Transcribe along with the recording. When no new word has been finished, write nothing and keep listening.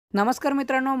नमस्कार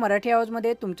मित्रांनो, मराठी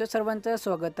आवाजमध्ये तुमच्या सर्वांचं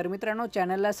स्वागत। तर मित्रांनो,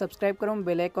 चॅनलला सबस्क्राईब करून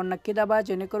बेल आयकॉन नक्की दाबा,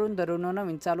 जेणेकरून दररोज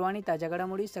नवीन चालू आणि ताज्या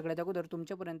घडामोडी सगळ्यात अगोदर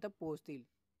तुमच्यापर्यंत पोहोचतील।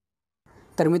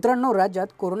 तर मित्रांनो, राज्यात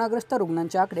कोरोनाग्रस्त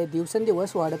रुग्णांचे आकडे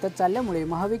दिवसेंदिवस वाढतच चालल्यामुळे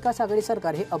महाविकास आघाडी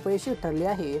सरकार हे अपयशी ठरले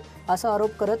आहे, असा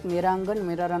आरोप करत मेरा अंगण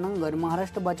मेरा रणअंगण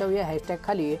महाराष्ट्र बचाव या हॅशटॅग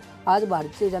खाली आज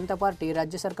भारतीय जनता पार्टी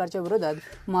राज्य सरकारच्या विरोधात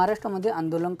महाराष्ट्रामध्ये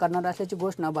आंदोलन करणार असल्याची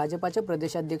घोषणा भाजपाचे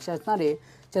प्रदेशाध्यक्ष असणारे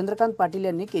चंद्रकांत पाटील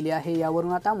यांनी केली आहे।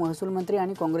 यावरून आता महसूल मंत्री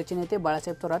आणि काँग्रेसचे नेते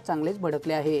बालासाहेब थोरात चांगलेच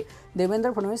भडकले आहे।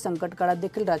 देवेंद्र फडणवीस संकट काळात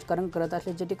देखील राजकारण करत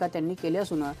असल्याची टीका त्यांनी केली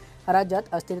असून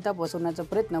राज्यात अस्थिरता पसरवण्याचा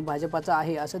प्रयत्न भाजपाचा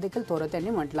आहे, असं देखील थोरात यांनी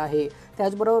म्हटलं आहे।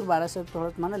 त्याचबरोबर बालासाहेब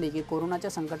थोरात म्हणाले की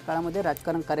कोरोनाच्या संकट काळामध्ये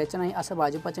राजकारण करायचं नाही असं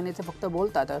भाजपाचे नेते फक्त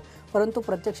बोलतात, परंतु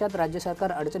प्रत्यक्षात राज्य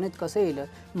सरकार अडचणीत कसं येईल,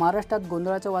 महाराष्ट्रात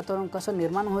गोंधळाचं वातावरण कसं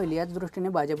निर्माण होईल याच दृष्टीने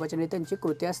भाजपाच्या नेत्यांची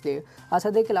कृती असते, असा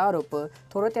देखील आरोप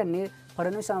थोरात यांनी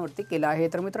फडणवीसांवरती केला आहे।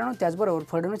 तर मित्रांनो, त्याचबरोबर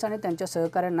फडणवीस आणि त्यांच्या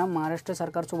सहकाऱ्यांना महाराष्ट्र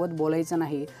सरकारसोबत बोलायचं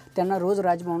नाही, त्यांना रोज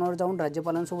राजभवनावर जाऊन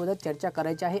राज्यपालांसोबत चर्चा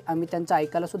करायची आहे। आम्ही त्यांचं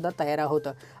ऐकायला सुद्धा तयार आहोत।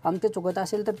 आमचे चुकत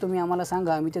असेल तर तुम्ही आम्हाला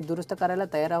सांगा, आम्ही ते दुरुस्त करायला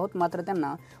तयार आहोत, मात्र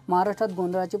त्यांना महाराष्ट्रात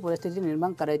गोंधळाची परिस्थिती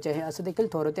निर्माण करायची आहे, असं देखील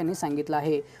थोरात यांनी सांगितलं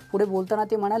आहे। पुढे बोलताना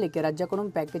ते म्हणाले की राज्याकडून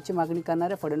पॅकेजची मागणी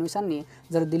करणाऱ्या फडणवीसांनी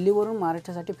जर दिल्लीवरून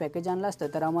महाराष्ट्रासाठी पॅकेज आणलं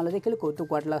असतं तर आम्हाला देखील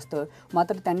कौतुक वाटलं असतं,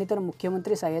 मात्र त्यांनी तर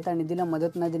मुख्यमंत्री सहाय्यता निधीला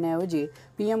मदत न देण्याऐवजी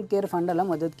PM केअर फंडाला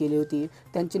मदत केली होती।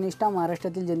 त्यांची निष्ठा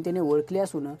महाराष्ट्रातील जनतेने ओळखली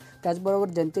असून त्याचबरोबर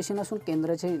जनतेशी नसून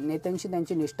केंद्राच्या नेत्यांशी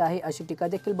त्यांची निष्ठा आहे, अशी टीका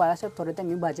देखील बाळासाहेब थोरात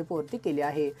यांनी भाजपवरती केली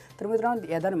आहे। तर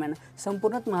मित्रांनो, या दरम्यान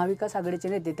संपूर्ण महाविकास आघाडीचे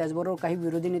नेते त्याचबरोबर काही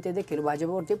विरोधी नेते देखील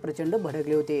भाजपवरती प्रचंड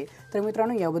भडकले होते। तर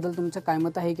मित्रांनो, याबद्दल तुमचं काय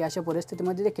मत आहे की अशा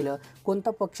परिस्थितीमध्ये देखील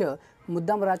कोणता पक्ष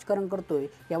मुद्दाम राजकारण करतोय,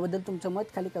 याबद्दल तुमचं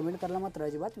मत खाली कमेंट करायला मात्र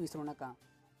अजिबात विसरू नका।